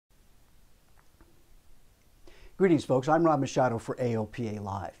Greetings, folks. I'm Machado for AOPA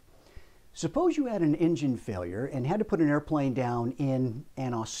Live. Suppose you had an engine failure and had to put an airplane down in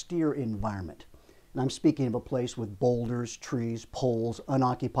an austere environment. And I'm speaking of a place with boulders, trees, poles,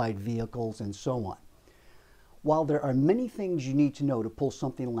 unoccupied vehicles, and so on. While there are many things you need to know to pull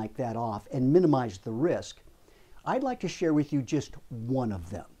something like that off and minimize the risk, I'd like to share with you just one of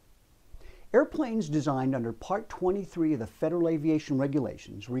them. Airplanes designed under Part 23 of the Federal Aviation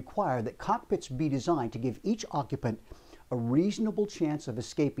Regulations require that cockpits be designed to give each occupant a reasonable chance of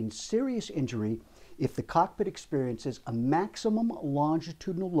escaping serious injury if the cockpit experiences a maximum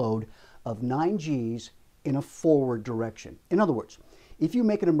longitudinal load of 9 Gs in a forward direction. In other words, if you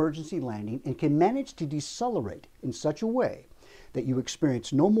make an emergency landing and can manage to decelerate in such a way that you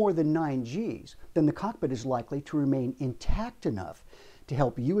experience no more than 9 Gs, then the cockpit is likely to remain intact enough to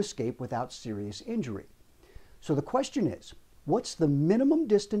help you escape without serious injury. So the question is, what's the minimum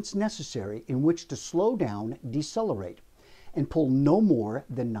distance necessary in which to slow down, decelerate, and pull no more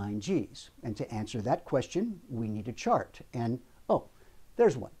than 9 Gs? And to answer that question, we need a chart. And oh,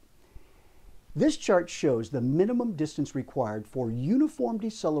 there's one. This chart shows the minimum distance required for uniform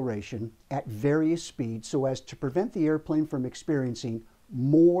deceleration at various speeds so as to prevent the airplane from experiencing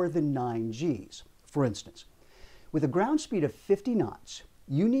more than 9 Gs. For instance, with a ground speed of 50 knots,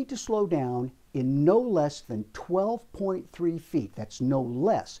 you need to slow down in no less than 12.3 feet. That's no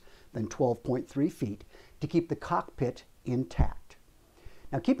less than 12.3 feet to keep the cockpit intact.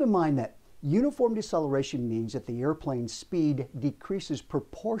 Now keep in mind that uniform deceleration means that the airplane's speed decreases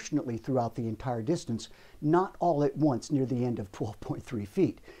proportionately throughout the entire distance, not all at once near the end of 12.3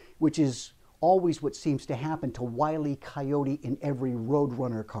 feet, which is always what seems to happen to Wile E. Coyote in every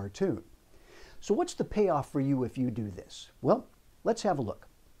Roadrunner cartoon. So what's the payoff for you if you do this? Well, let's have a look.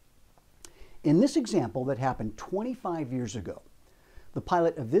 In this example that happened 25 years ago, the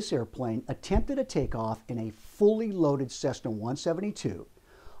pilot of this airplane attempted a takeoff in a fully loaded Cessna 172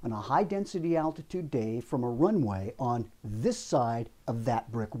 on a high-density altitude day from a runway on this side of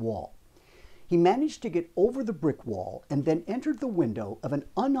that brick wall. He managed to get over the brick wall and then entered the window of an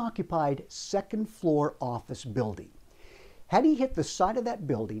unoccupied second-floor office building. Had he hit the side of that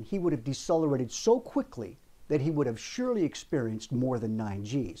building, he would have decelerated so quickly that he would have surely experienced more than 9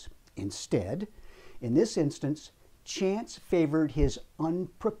 Gs. Instead, in this instance, chance favored his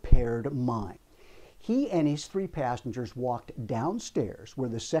unprepared mind. He and his 3 passengers walked downstairs where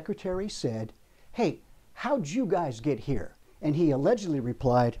the secretary said, "Hey, how'd you guys get here?" And he allegedly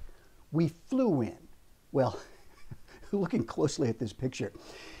replied, "We flew in." Well, looking closely at this picture,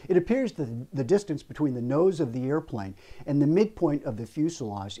 it appears that the distance between the nose of the airplane and the midpoint of the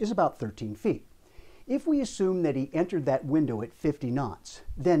fuselage is about 13 feet. If we assume that he entered that window at 50 knots,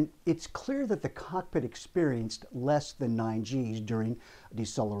 then it's clear that the cockpit experienced less than 9 Gs during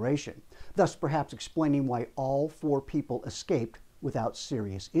deceleration, thus perhaps explaining why all 4 people escaped without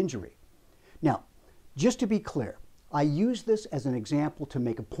serious injury. Now, just to be clear, I use this as an example to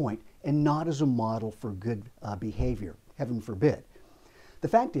make a point and not as a model for good behavior, heaven forbid. The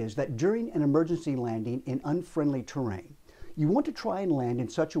fact is that during an emergency landing in unfriendly terrain, you want to try and land in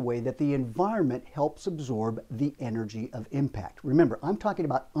such a way that the environment helps absorb the energy of impact. Remember, I'm talking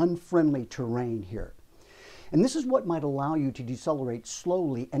about unfriendly terrain here. And this is what might allow you to decelerate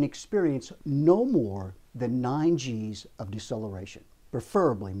slowly and experience no more than 9 Gs of deceleration,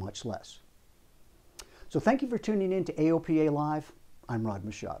 preferably much less. So thank you for tuning in to AOPA Live. I'm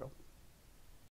Machado.